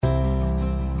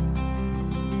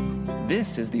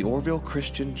This is the Orville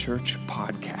Christian Church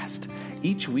podcast.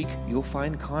 Each week, you'll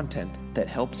find content that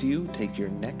helps you take your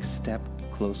next step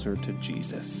closer to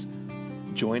Jesus.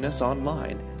 Join us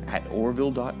online at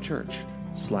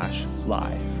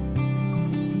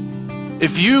orville.church/live.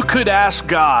 If you could ask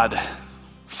God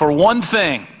for one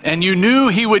thing and you knew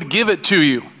He would give it to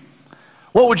you,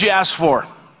 what would you ask for?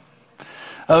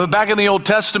 Back in the Old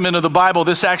Testament of the Bible,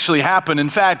 this actually happened. In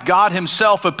fact, God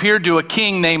Himself appeared to a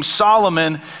king named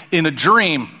Solomon in a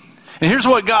dream. And here's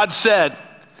what God said.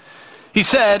 He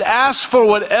said, "Ask for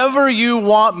whatever you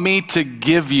want me to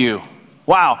give you."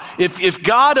 Wow. If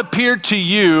God appeared to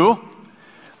you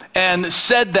and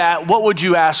said that, what would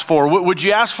you ask for? Would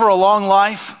you ask for a long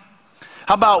life?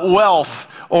 How about wealth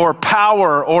or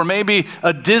power or maybe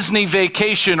a Disney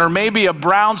vacation or maybe a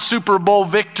Brown Super Bowl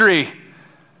victory?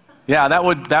 Yeah, that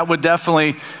would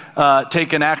definitely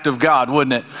take an act of God,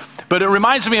 wouldn't it? But it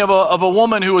reminds me of a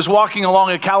woman who was walking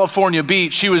along a California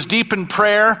beach. She was deep in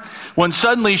prayer when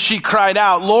suddenly she cried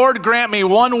out, "Lord, grant me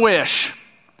one wish."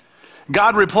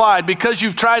 God replied, "Because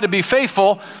you've tried to be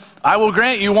faithful, I will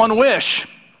grant you one wish."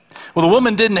 Well, the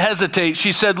woman didn't hesitate.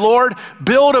 She said, "Lord,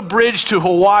 build a bridge to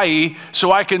Hawaii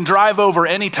so I can drive over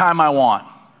anytime I want."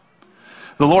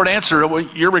 The Lord answered, "Well,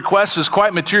 your request is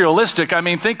quite materialistic. I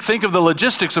mean, think of the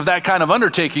logistics of that kind of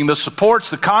undertaking, the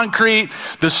supports, the concrete,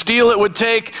 the steel it would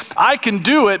take. I can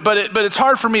do it, but it's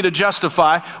hard for me to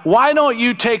justify. Why don't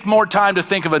you take more time to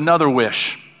think of another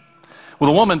wish?" Well,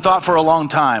 the woman thought for a long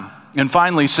time and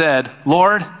finally said,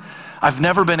 "Lord, I've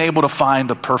never been able to find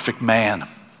the perfect man.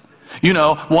 You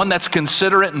know, one that's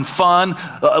considerate and fun,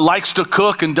 likes to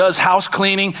cook and does house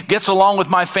cleaning, gets along with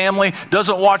my family,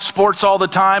 doesn't watch sports all the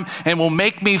time, and will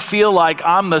make me feel like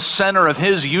I'm the center of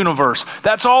his universe.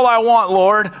 That's all I want,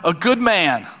 Lord, a good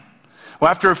man."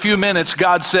 Well, after a few minutes,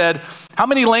 God said, "How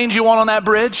many lanes you want on that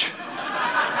bridge?"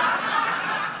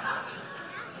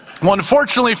 Well,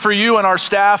 unfortunately for you and our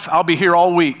staff, I'll be here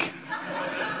all week.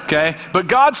 Okay? But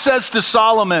God says to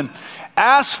Solomon,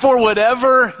 "Ask for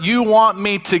whatever you want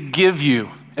me to give you."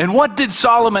 And what did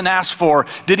Solomon ask for?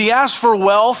 Did he ask for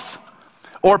wealth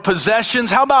or possessions?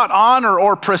 How about honor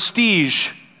or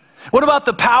prestige? What about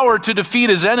the power to defeat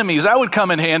his enemies? That would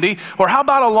come in handy. Or how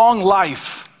about a long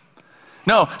life?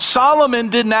 No, Solomon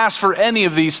didn't ask for any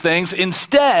of these things.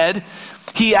 Instead,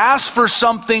 he asked for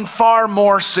something far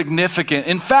more significant.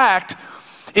 In fact,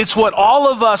 it's what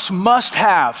all of us must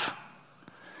have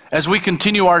as we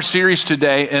continue our series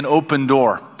today, An Open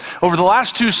Door. Over the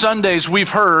last 2 Sundays,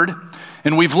 we've heard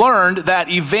and we've learned that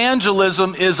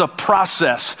evangelism is a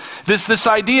process. This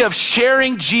idea of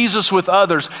sharing Jesus with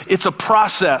others, it's a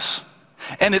process.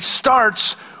 And it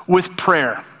starts with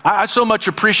prayer. I so much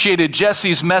appreciated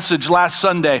Jesse's message last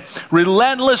Sunday.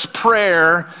 Relentless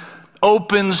prayer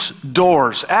opens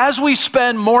doors. As we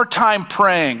spend more time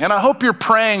praying, and I hope you're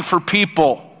praying for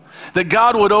people, that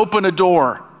God would open a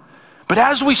door. But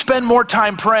as we spend more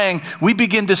time praying, we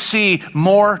begin to see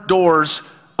more doors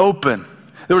open.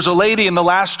 There was a lady in the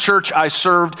last church I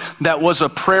served that was a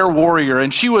prayer warrior,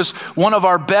 and she was one of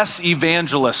our best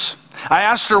evangelists. I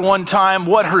asked her one time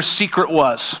what her secret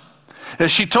was.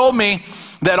 And she told me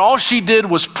that all she did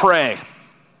was pray.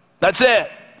 That's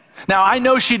it. Now, I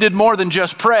know she did more than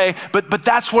just pray, but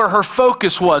that's where her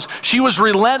focus was. She was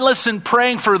relentless in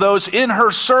praying for those in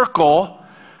her circle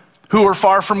who were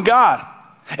far from God.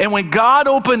 And when God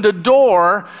opened a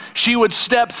door, she would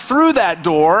step through that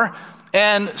door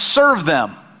and serve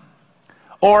them,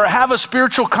 or have a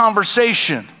spiritual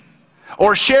conversation,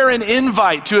 or share an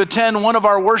invite to attend one of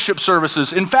our worship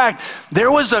services. In fact, there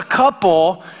was a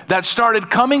couple that started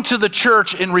coming to the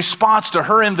church in response to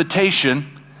her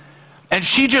invitation, and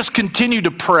she just continued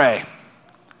to pray.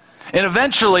 And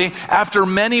eventually, after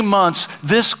many months,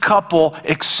 this couple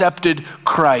accepted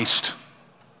Christ.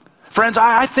 Friends,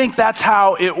 I think that's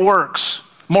how it works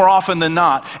more often than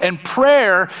not. And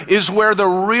prayer is where the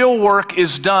real work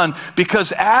is done,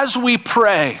 because as we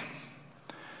pray,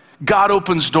 God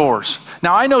opens doors.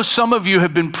 Now, I know some of you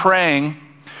have been praying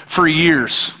for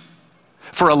years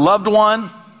for a loved one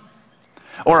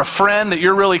or a friend that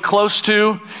you're really close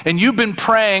to, and you've been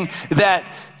praying that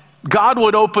God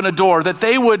would open a door, that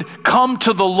they would come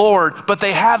to the Lord, but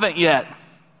they haven't yet.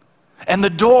 And the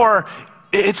door,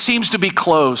 it seems to be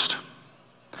closed.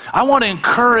 I want to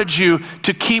encourage you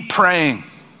to keep praying.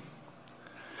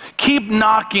 Keep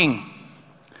knocking.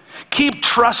 Keep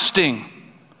trusting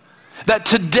that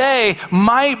today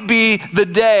might be the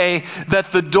day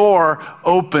that the door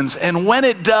opens. And when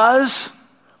it does,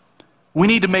 we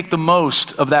need to make the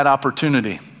most of that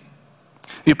opportunity.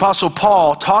 The Apostle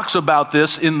Paul talks about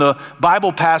this in the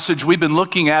Bible passage we've been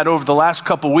looking at over the last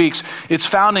couple weeks. It's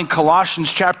found in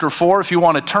Colossians chapter 4, if you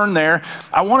want to turn there.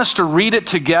 I want us to read it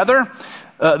together.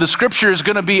 The scripture is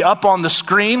going to be up on the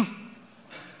screen.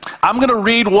 I'm going to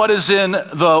read what is in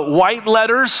the white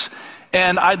letters,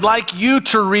 and I'd like you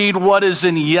to read what is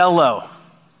in yellow.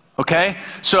 Okay?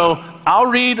 So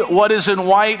I'll read what is in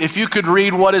white. If you could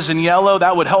read what is in yellow,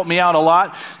 that would help me out a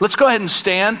lot. Let's go ahead and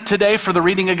stand today for the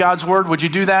reading of God's word. Would you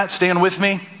do that? Stand with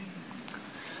me.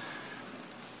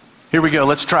 Here we go.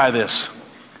 Let's try this.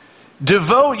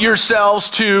 Devote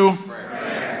yourselves to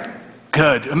prayer.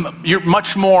 Good. You're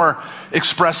much more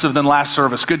expressive than last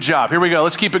service. Good job. Here we go.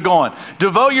 Let's keep it going.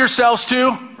 Devote yourselves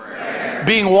to prayer.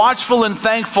 Being watchful and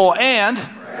thankful, and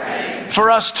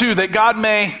for us too, that God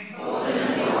may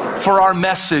for our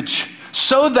message,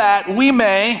 so that we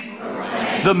may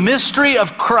the mystery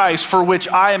of Christ, for which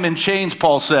I am in chains,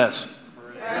 Paul says,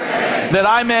 that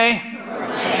I may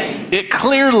it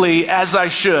clearly as I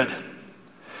should.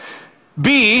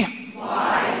 Be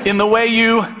in the way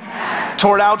you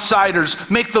toward outsiders.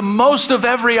 Make the most of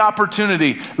every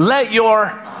opportunity. Let your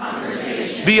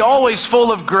be always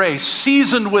full of grace,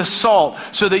 seasoned with salt,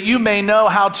 so that you may know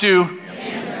how to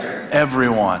answer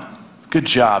everyone. Good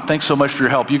job. Thanks so much for your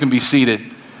help. You can be seated.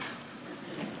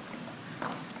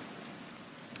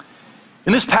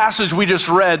 In this passage we just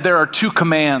read, there are two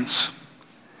commands.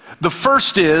 The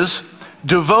first is,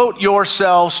 devote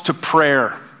yourselves to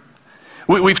prayer.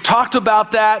 We've talked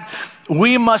about that.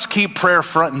 We must keep prayer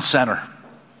front and center.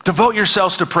 Devote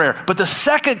yourselves to prayer. But the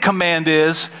second command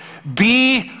is,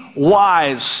 be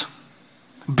wise.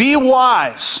 Be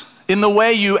wise in the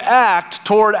way you act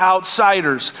toward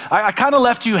outsiders. I kind of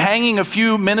left you hanging a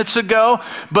few minutes ago,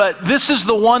 but this is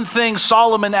the one thing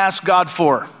Solomon asked God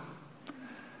for.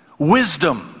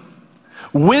 Wisdom.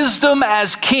 Wisdom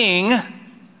as king,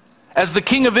 as the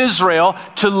king of Israel,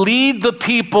 to lead the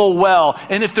people well.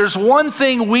 And if there's one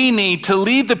thing we need to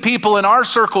lead the people in our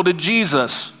circle to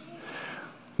Jesus,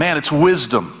 man, it's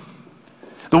wisdom.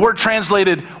 The word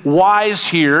translated wise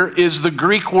here is the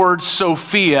Greek word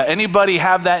Sophia. Anybody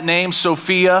have that name,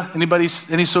 Sophia?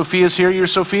 Any Sophias here? You're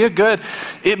Sophia? Good.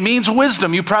 It means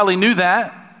wisdom. You probably knew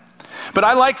that. But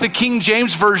I like the King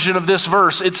James version of this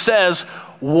verse. It says,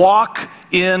 walk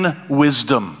in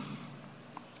wisdom.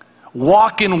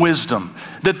 Walk in wisdom.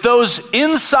 That those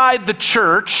inside the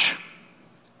church,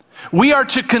 we are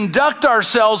to conduct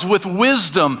ourselves with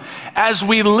wisdom as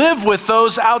we live with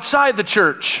those outside the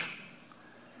church.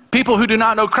 People who do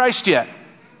not know Christ yet.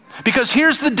 Because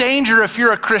here's the danger if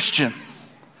you're a Christian.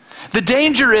 The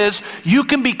danger is you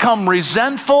can become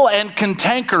resentful and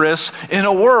cantankerous in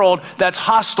a world that's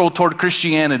hostile toward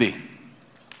Christianity.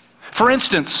 For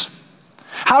instance,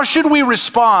 how should we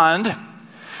respond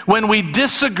when we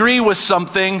disagree with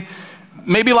something,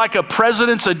 maybe like a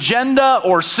president's agenda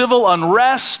or civil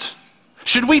unrest?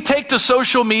 Should we take to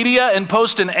social media and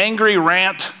post an angry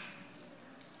rant?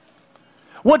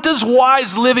 What does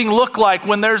wise living look like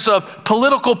when there's a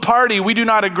political party we do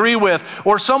not agree with,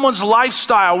 or someone's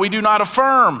lifestyle we do not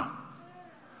affirm?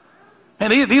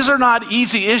 And these are not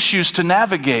easy issues to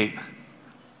navigate.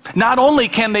 Not only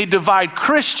can they divide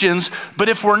Christians, but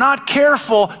if we're not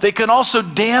careful, they can also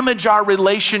damage our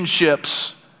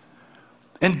relationships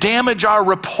and damage our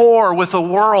rapport with a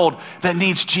world that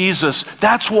needs Jesus.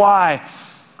 That's why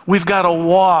we've got to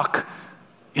walk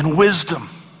in wisdom.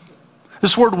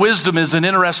 This word wisdom is an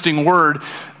interesting word.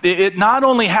 It not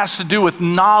only has to do with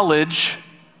knowledge,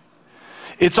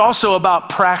 it's also about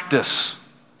practice.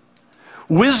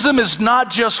 Wisdom is not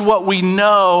just what we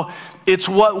know, it's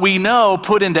what we know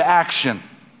put into action.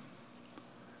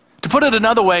 To put it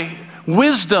another way,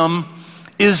 wisdom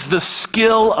is the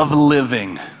skill of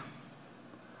living.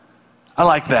 I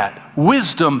like that.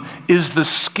 Wisdom is the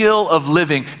skill of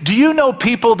living. Do you know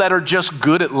people that are just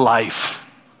good at life?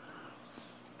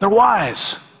 They're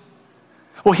wise.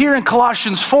 Well, here in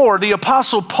Colossians 4, the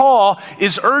Apostle Paul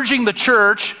is urging the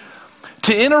church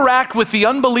to interact with the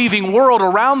unbelieving world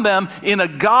around them in a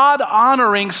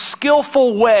God-honoring,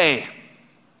 skillful way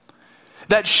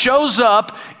that shows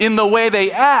up in the way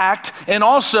they act and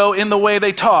also in the way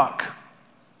they talk.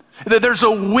 There's a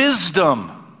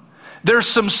wisdom. There's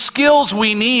some skills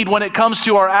we need when it comes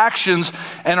to our actions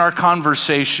and our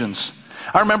conversations.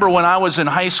 I remember when I was in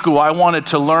high school, I wanted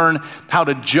to learn how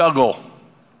to juggle.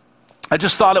 I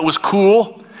just thought it was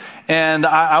cool, and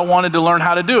I wanted to learn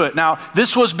how to do it. Now,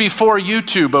 this was before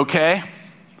YouTube, okay?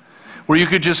 Where you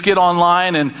could just get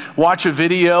online and watch a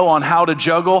video on how to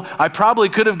juggle. I probably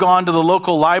could have gone to the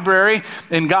local library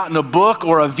and gotten a book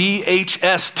or a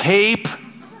VHS tape,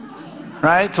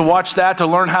 right, to watch that, to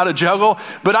learn how to juggle.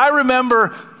 But I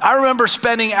remember I remember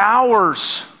spending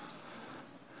hours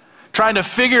trying to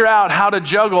figure out how to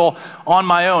juggle on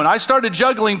my own. I started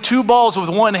juggling 2 balls with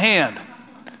one hand,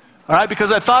 all right,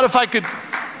 because I thought if I could,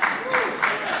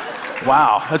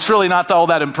 wow, that's really not all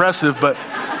that impressive, but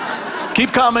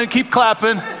keep coming, keep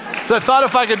clapping. So I thought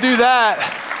if I could do that,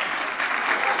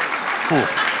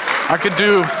 I could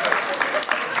do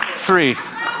 3,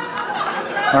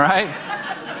 all right?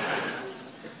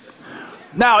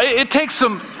 Now, it takes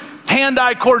some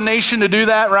hand-eye coordination to do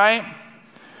that, right?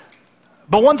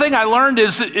 But one thing I learned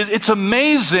is it's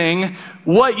amazing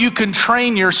what you can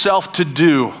train yourself to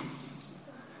do.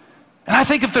 And I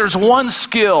think if there's one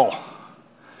skill,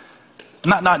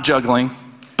 not juggling,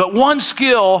 but one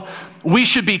skill we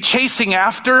should be chasing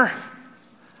after,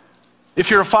 if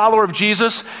you're a follower of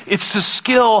Jesus, it's the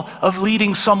skill of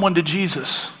leading someone to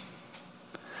Jesus.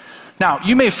 Now,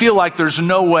 you may feel like there's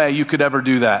no way you could ever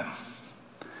do that.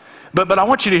 But I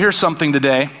want you to hear something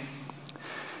today.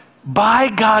 By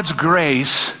God's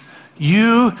grace,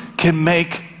 you can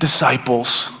make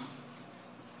disciples.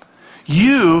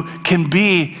 You can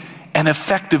be an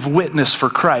effective witness for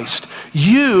Christ.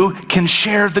 You can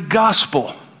share the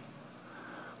gospel.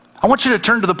 I want you to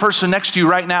turn to the person next to you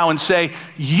right now and say,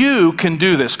 you can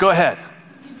do this. Go ahead.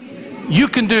 You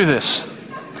can do this.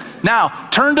 Now,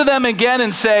 turn to them again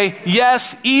and say,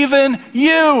 yes, even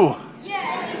you.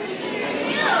 Yes, even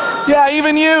you. Yeah,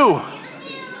 even you.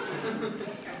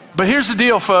 But here's the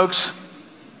deal, folks.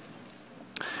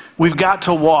 We've got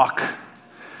to walk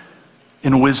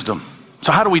in wisdom.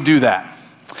 So how do we do that?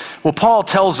 Well, Paul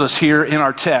tells us here in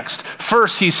our text.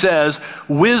 First, he says,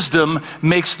 wisdom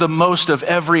makes the most of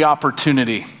every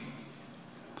opportunity.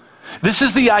 This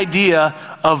is the idea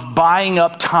of buying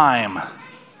up time.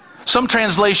 Some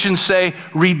translations say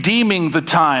redeeming the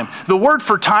time. The word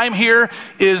for time here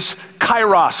is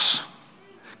kairos.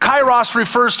 Kairos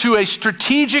refers to a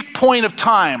strategic point of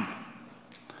time,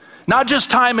 not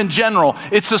just time in general.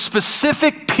 It's a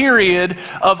specific period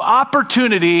of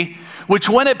opportunity which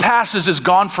when it passes is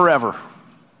gone forever.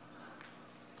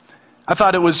 I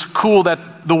thought it was cool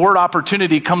that the word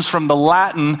opportunity comes from the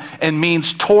Latin and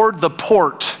means toward the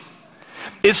port.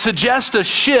 It suggests a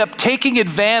ship taking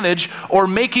advantage or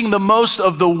making the most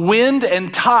of the wind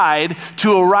and tide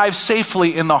to arrive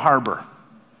safely in the harbor.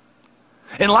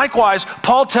 And likewise,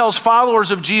 Paul tells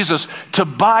followers of Jesus to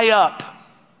buy up,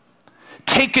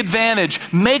 take advantage,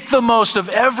 make the most of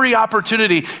every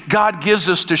opportunity God gives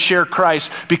us to share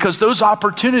Christ, because those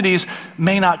opportunities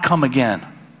may not come again.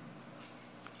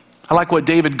 I like what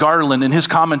David Garland in his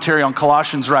commentary on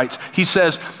Colossians writes. He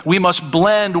says, we must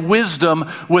blend wisdom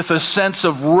with a sense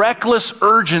of reckless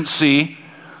urgency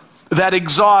that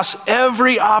exhausts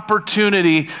every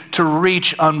opportunity to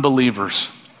reach unbelievers.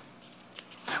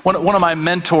 One of my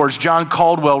mentors, John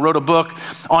Caldwell, wrote a book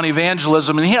on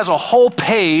evangelism, and he has a whole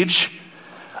page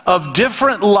of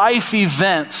different life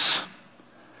events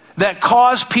that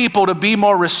cause people to be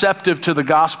more receptive to the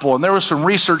gospel. And there was some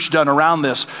research done around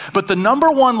this. But the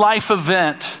number one life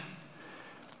event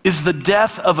is the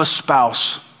death of a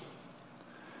spouse.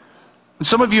 And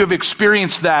some of you have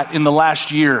experienced that in the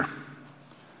last year.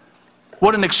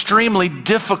 What an extremely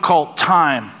difficult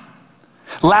time.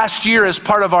 Last year, as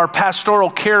part of our pastoral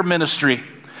care ministry,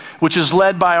 which is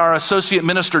led by our associate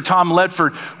minister, Tom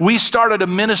Ledford, we started a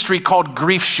ministry called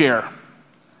Grief Share.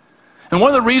 And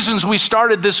one of the reasons we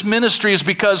started this ministry is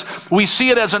because we see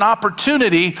it as an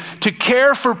opportunity to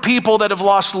care for people that have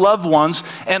lost loved ones,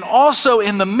 and also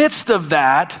in the midst of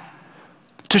that,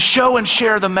 to show and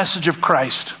share the message of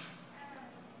Christ.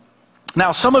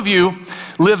 Now, some of you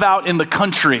live out in the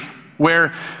country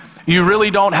where you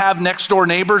really don't have next door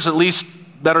neighbors, at least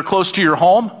that are close to your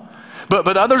home.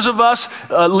 But others of us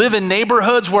live in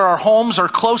neighborhoods where our homes are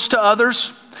close to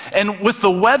others. And with the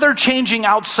weather changing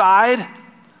outside,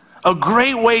 a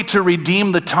great way to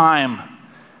redeem the time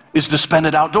is to spend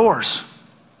it outdoors.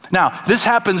 Now, this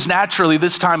happens naturally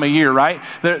this time of year, right?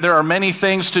 There are many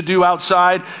things to do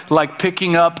outside, like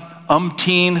picking up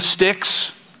umpteen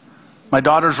sticks. My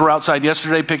daughters were outside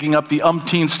yesterday picking up the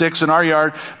umpteen sticks in our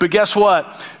yard. But guess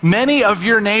what? Many of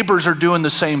your neighbors are doing the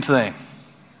same thing.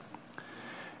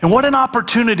 And what an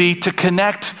opportunity to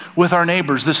connect with our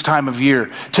neighbors this time of year,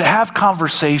 to have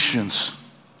conversations,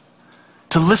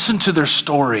 to listen to their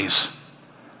stories,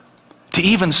 to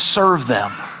even serve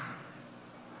them.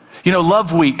 You know,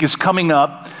 Love Week is coming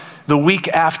up the week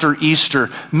after Easter.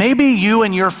 Maybe you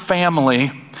and your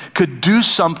family could do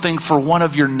something for one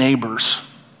of your neighbors.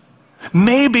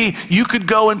 Maybe you could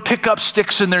go and pick up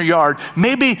sticks in their yard.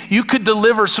 Maybe you could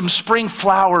deliver some spring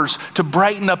flowers to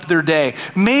brighten up their day.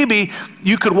 Maybe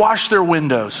you could wash their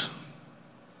windows.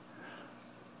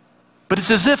 But it's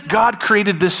as if God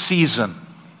created this season,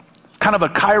 kind of a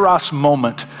kairos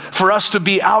moment, for us to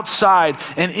be outside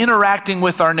and interacting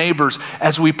with our neighbors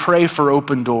as we pray for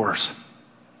open doors.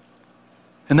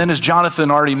 And then, as Jonathan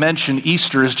already mentioned,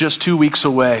 Easter is just 2 weeks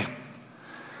away.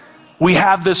 We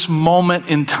have this moment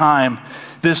in time,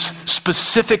 this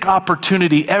specific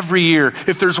opportunity every year.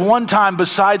 If there's one time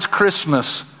besides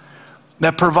Christmas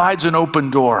that provides an open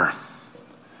door,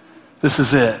 this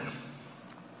is it.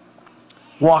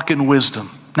 Walk in wisdom.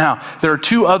 Now, there are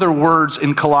two other words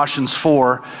in Colossians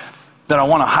 4 that I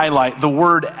want to highlight. The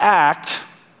word act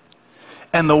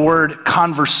and the word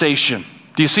conversation.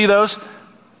 Do you see those?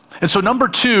 And so number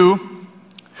 2,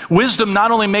 wisdom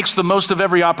not only makes the most of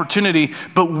every opportunity,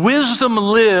 but wisdom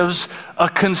lives a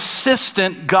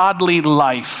consistent godly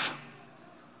life.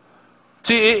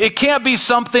 See, it can't be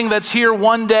something that's here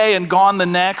one day and gone the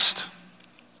next.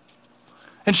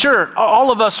 And sure,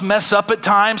 all of us mess up at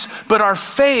times, but our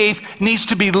faith needs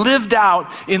to be lived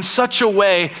out in such a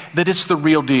way that it's the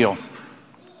real deal.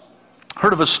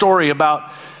 Heard of a story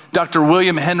about Dr.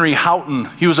 William Henry Houghton.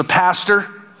 He was a pastor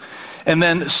and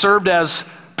then served as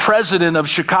president of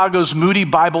Chicago's Moody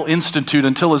Bible Institute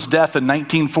until his death in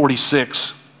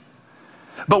 1946.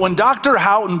 But when Dr.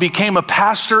 Houghton became a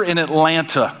pastor in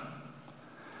Atlanta,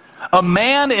 a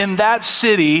man in that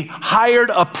city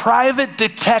hired a private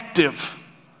detective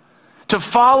to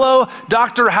follow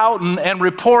Dr. Houghton and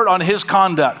report on his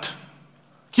conduct.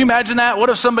 Can you imagine that? What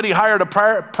if somebody hired a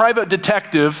private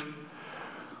detective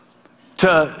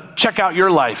to check out your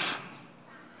life?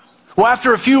 Well,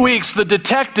 after a few weeks, the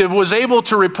detective was able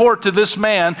to report to this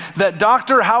man that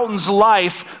Dr. Houghton's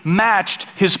life matched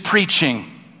his preaching.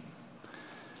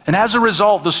 And as a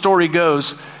result, the story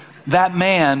goes, that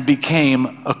man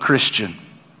became a Christian.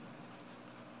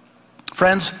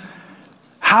 Friends,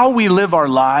 how we live our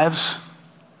lives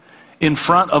in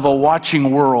front of a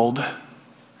watching world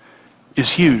is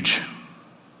huge.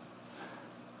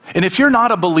 And if you're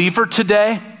not a believer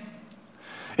today,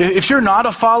 if you're not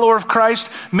a follower of Christ,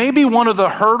 maybe one of the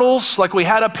hurdles, like we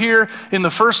had up here in the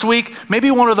first week,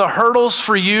 maybe one of the hurdles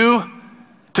for you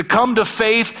to come to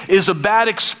faith is a bad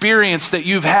experience that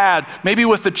you've had, maybe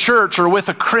with the church or with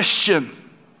a Christian.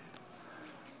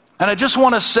 And I just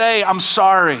want to say, I'm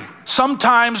sorry.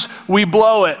 Sometimes we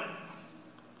blow it.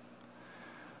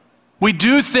 We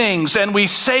do things and we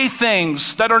say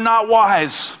things that are not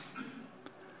wise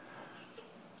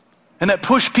and that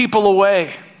push people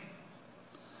away.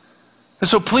 And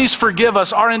so please forgive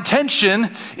us. Our intention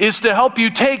is to help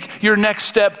you take your next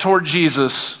step toward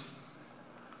Jesus.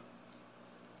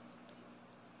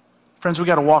 Friends, we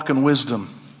got to walk in wisdom.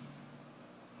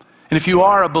 And if you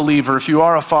are a believer, if you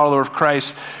are a follower of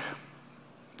Christ,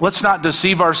 let's not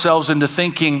deceive ourselves into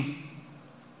thinking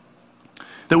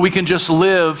that we can just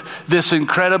live this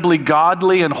incredibly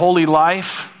godly and holy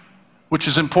life, which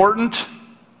is important.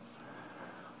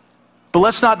 But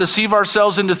let's not deceive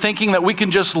ourselves into thinking that we can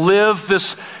just live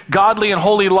this godly and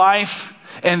holy life,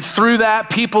 and through that,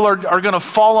 people are going to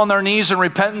fall on their knees in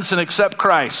repentance and accept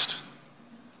Christ.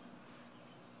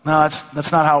 No,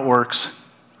 that's not how it works.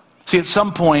 See, at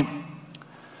some point,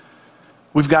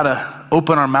 we've got to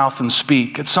open our mouth and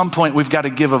speak. At some point, we've got to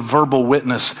give a verbal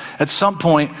witness. At some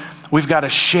point, we've got to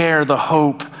share the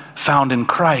hope found in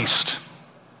Christ.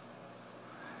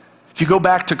 If you go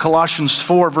back to Colossians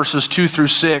 4, verses 2 through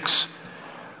 6,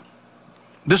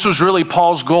 this was really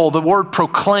Paul's goal. The word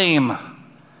proclaim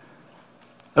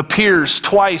appears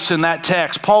twice in that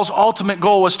text. Paul's ultimate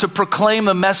goal was to proclaim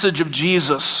the message of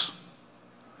Jesus.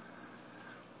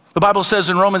 The Bible says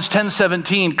in Romans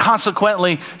 10:17,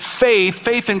 consequently,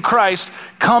 faith in Christ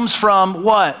comes from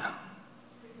what?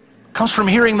 Comes from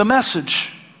hearing the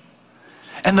message.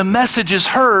 And the message is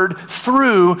heard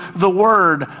through the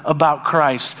word about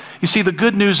Christ. You see, the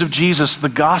good news of Jesus, the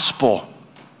gospel,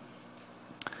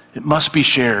 it must be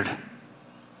shared.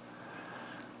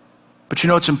 But you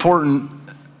know, it's important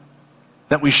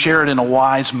that we share it in a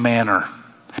wise manner.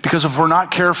 Because if we're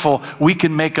not careful, we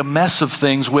can make a mess of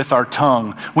things with our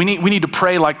tongue. We need to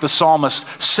pray like the psalmist,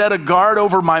 set a guard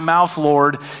over my mouth,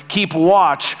 Lord, keep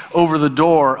watch over the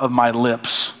door of my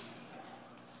lips.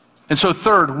 And so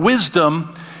third,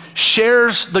 wisdom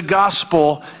shares the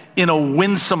gospel in a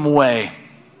winsome way.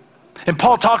 And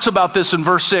Paul talks about this in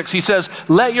verse 6. He says,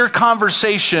 let your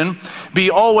conversation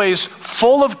be always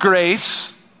full of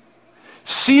grace,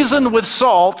 seasoned with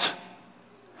salt,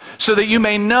 so that you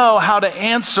may know how to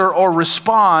answer or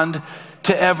respond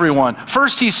to everyone.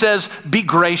 First, he says, be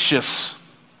gracious.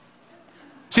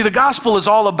 See, the gospel is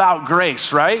all about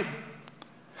grace, right?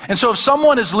 And so if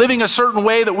someone is living a certain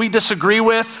way that we disagree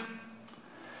with,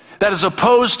 that is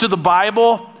opposed to the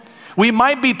Bible, We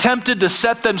might be tempted to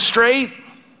set them straight,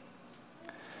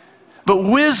 but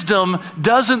wisdom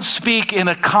doesn't speak in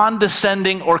a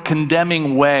condescending or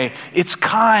condemning way. It's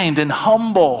kind and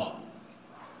humble.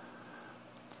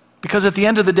 Because at the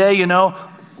end of the day,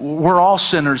 we're all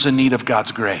sinners in need of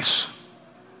God's grace.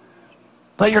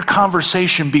 Let your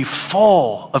conversation be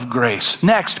full of grace.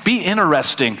 Next, be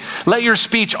interesting. Let your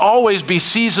speech always be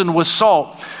seasoned with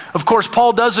salt. Of course,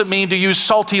 Paul doesn't mean to use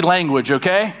salty language,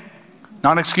 okay?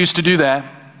 Not an excuse to do that.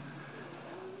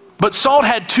 But salt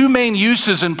had two main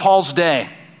uses in Paul's day.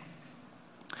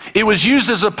 It was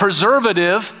used as a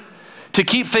preservative to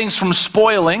keep things from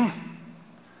spoiling.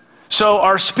 So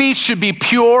our speech should be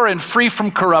pure and free from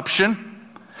corruption.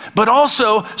 But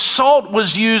also, salt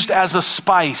was used as a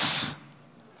spice,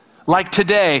 like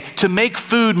today, to make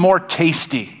food more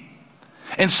tasty.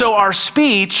 And so our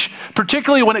speech,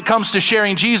 particularly when it comes to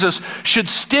sharing Jesus, should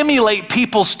stimulate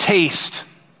people's taste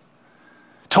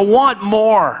to want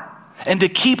more and to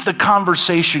keep the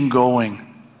conversation going.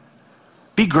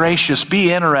 Be gracious,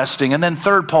 be interesting. And then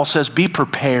third, Paul says, be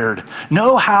prepared.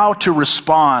 Know how to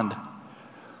respond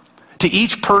to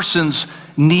each person's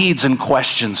needs and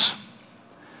questions.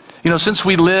 Since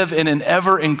we live in an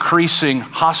ever-increasing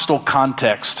hostile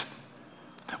context,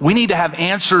 we need to have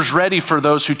answers ready for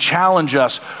those who challenge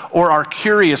us or are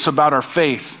curious about our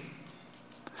faith.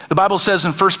 The Bible says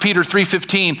in 1 Peter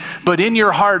 3:15, but in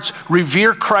your hearts,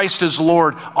 revere Christ as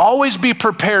Lord. Always be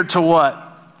prepared to what?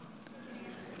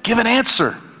 Give an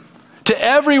answer to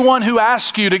everyone who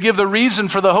asks you to give the reason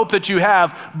for the hope that you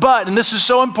have. But, and this is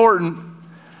so important,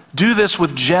 do this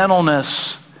with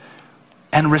gentleness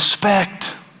and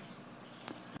respect.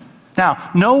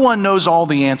 Now, no one knows all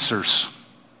the answers,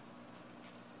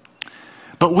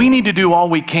 but we need to do all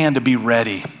we can to be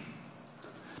ready,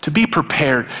 to be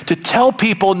prepared, to tell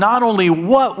people not only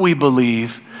what we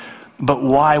believe, but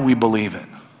why we believe it.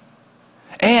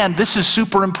 And this is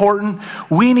super important,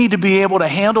 we need to be able to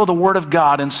handle the Word of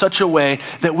God in such a way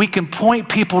that we can point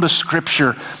people to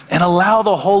Scripture and allow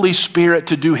the Holy Spirit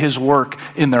to do His work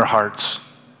in their hearts.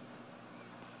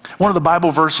 One of the Bible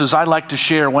verses I like to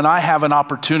share when I have an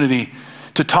opportunity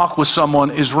to talk with someone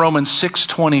is Romans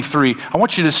 6:23. I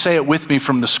want you to say it with me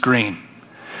from the screen.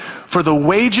 For the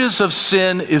wages of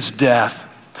sin is death,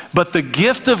 but the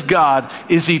gift of God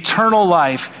is eternal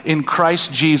life in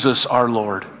Christ Jesus our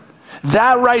Lord.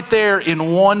 That right there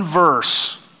in one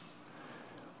verse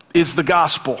is the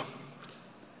gospel.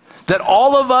 That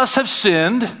all of us have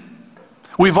sinned,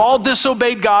 we've all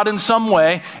disobeyed God in some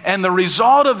way, and the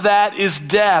result of that is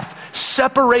death,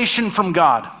 separation from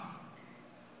God.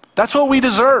 That's what we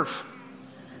deserve.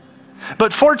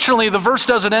 But fortunately, the verse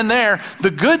doesn't end there.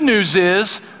 The good news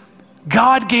is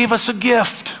God gave us a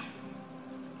gift.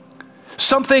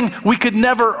 Something we could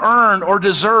never earn or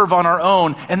deserve on our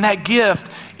own, and that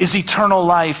gift is eternal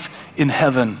life in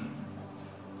heaven.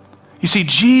 You see,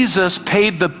 Jesus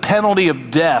paid the penalty of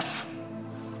death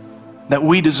that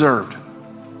we deserved.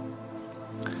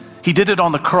 He did it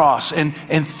on the cross, and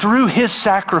through His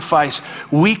sacrifice,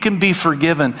 we can be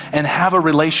forgiven and have a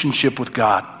relationship with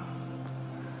God.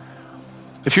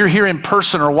 If you're here in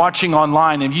person or watching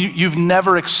online and you've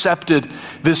never accepted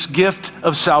this gift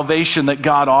of salvation that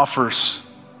God offers,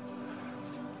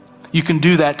 you can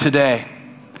do that today.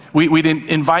 We'd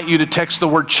invite you to text the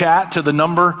word chat to the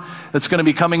number that's going to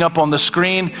be coming up on the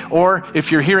screen, or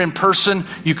if you're here in person,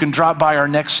 you can drop by our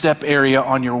Next Step area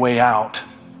on your way out.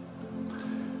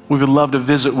 We would love to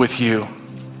visit with you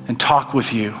and talk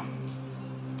with you.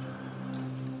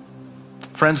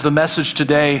 Friends, the message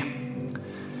today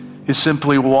is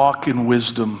simply walk in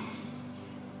wisdom.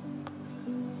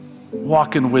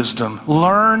 Walk in wisdom.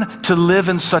 Learn to live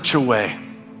in such a way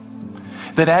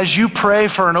that as you pray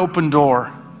for an open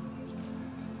door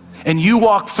and you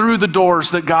walk through the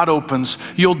doors that God opens,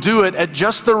 you'll do it at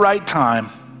just the right time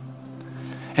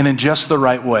and in just the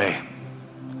right way,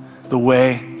 the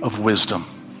way of wisdom.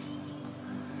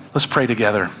 Let's pray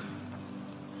together.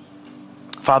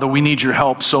 Father, we need your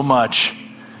help so much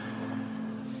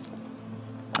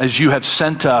as you have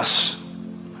sent us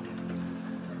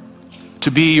to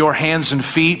be your hands and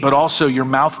feet, but also your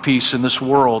mouthpiece in this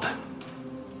world.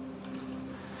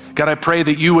 God, I pray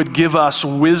that you would give us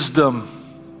wisdom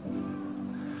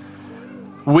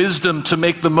to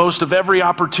make the most of every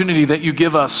opportunity that you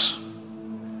give us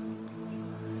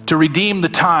to redeem the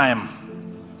time.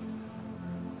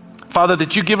 Father,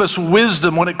 that you give us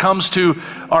wisdom when it comes to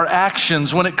our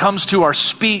actions, when it comes to our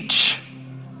speech.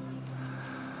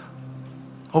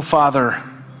 Oh, Father,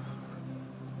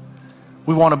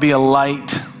 we want to be a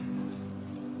light.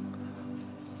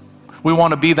 We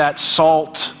want to be that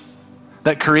salt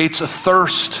that creates a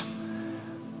thirst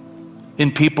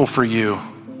in people for you.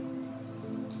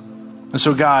 And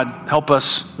so God, help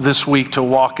us this week to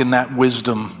walk in that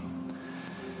wisdom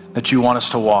that you want us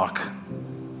to walk.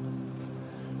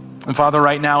 And Father,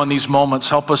 right now in these moments,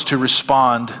 help us to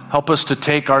respond. Help us to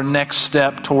take our next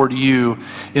step toward you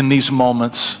in these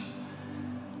moments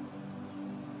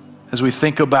as we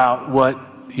think about what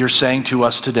you're saying to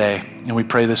us today. And we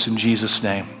pray this in Jesus'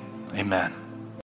 name. Amen.